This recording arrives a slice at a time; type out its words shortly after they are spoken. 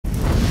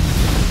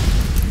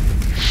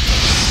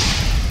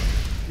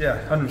Yeah,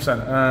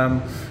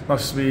 100%.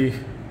 Nice to be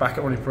back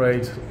at Ronnie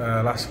Parade,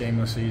 last game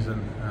of the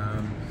season.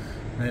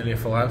 Nearly a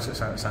full house, it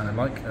sounded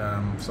like,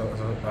 so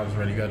that was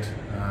really good.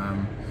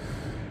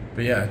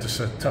 But yeah, just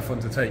a tough one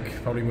to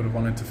take. Probably would have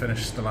wanted to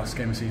finish the last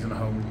game of the season at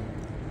home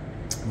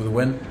with a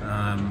win.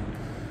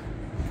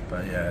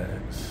 But yeah,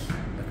 it's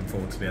looking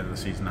forward to the end of the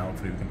season now.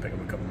 Hopefully we can pick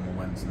up a couple more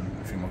wins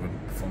and a few more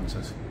good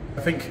performances.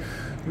 I think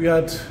we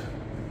had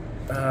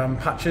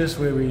patches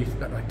where we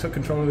took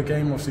control of the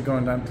game. Obviously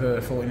going down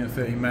to 14 and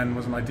 30 men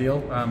wasn't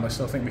ideal. I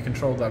still think we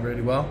controlled that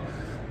really well.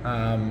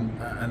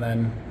 And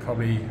then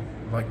probably,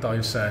 like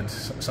Di said,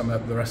 some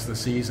of the rest of the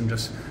season,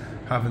 just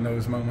having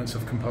those moments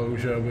of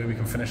composure where we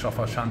can finish off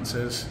our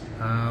chances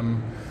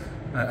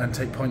and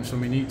take points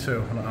when we need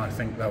to. And I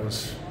think that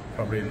was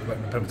probably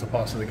like the pivotal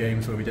parts of the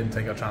games where we didn't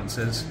take our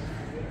chances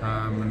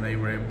and they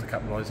were able to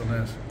capitalise on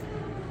those.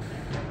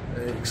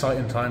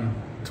 Exciting time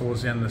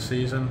towards the end of the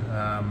season.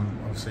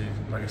 Obviously,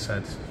 like I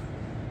said,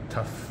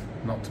 tough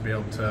not to be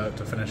able to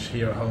finish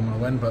here at home and a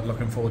win, but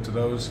looking forward to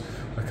those.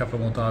 A couple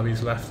more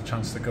derbies left, a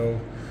chance to go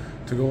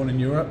on in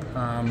Europe.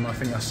 I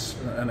think that's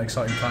an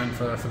exciting time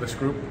for this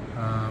group,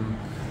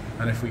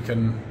 and if we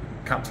can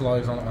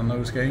capitalise on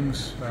those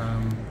games,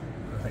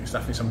 I think it's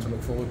definitely something to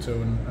look forward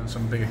to and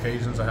some big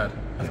occasions ahead.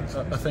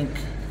 I think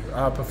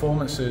our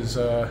performance is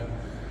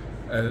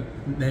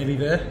nearly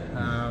there.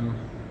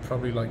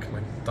 Probably like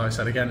Di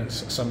said again, it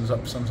sums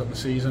up the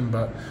season,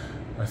 but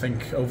I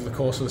think over the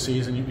course of the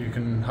season you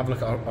can have a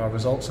look at our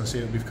results and see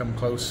that we've come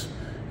close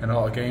in a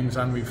lot of games,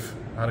 and we've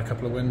had a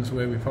couple of wins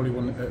where we probably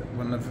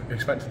wouldn't have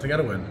expected to get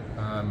a win.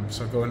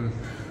 So going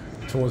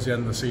towards the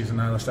end of the season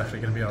now, that's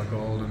definitely going to be our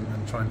goal,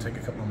 and try and take a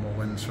couple more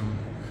wins from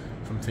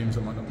teams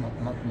that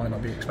might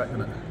not be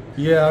expecting it.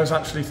 Yeah, I was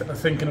actually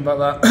thinking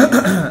about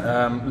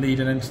that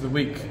leading into the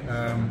week.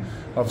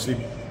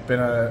 Obviously been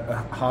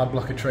a hard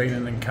block of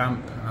training in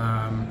camp,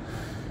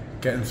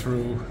 getting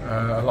through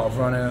a lot of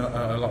running,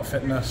 a lot of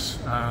fitness,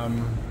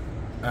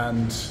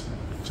 and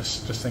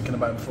just thinking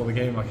about it before the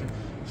game. Like,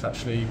 it's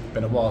actually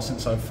been a while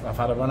since I've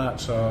had a run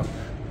out, so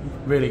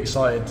really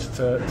excited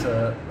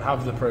to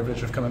have the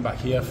privilege of coming back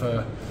here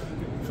for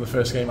the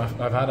first game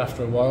I've had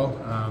after a while,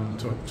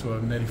 to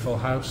a nearly full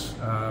house.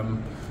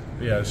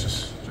 Yeah, it's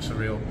just a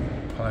real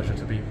pleasure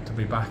to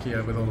be back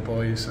here with all the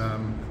boys.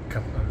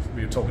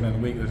 We were talking in the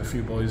week, there's a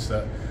few boys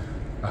that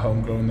are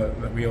homegrown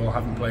that we all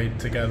haven't played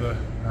together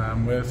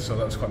with, so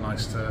that was quite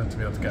nice to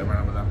be able to get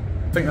around with them.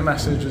 I think the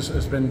message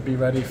has been be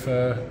ready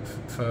for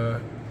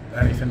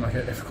anything, like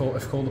if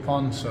called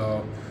upon.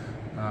 So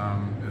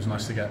it was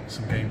nice to get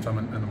some game time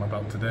under my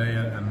belt today,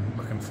 and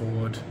looking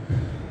forward.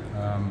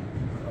 I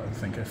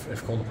think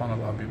if called upon,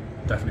 I'll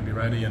definitely be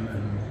ready and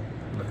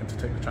looking to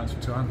take the chance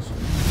with two hands.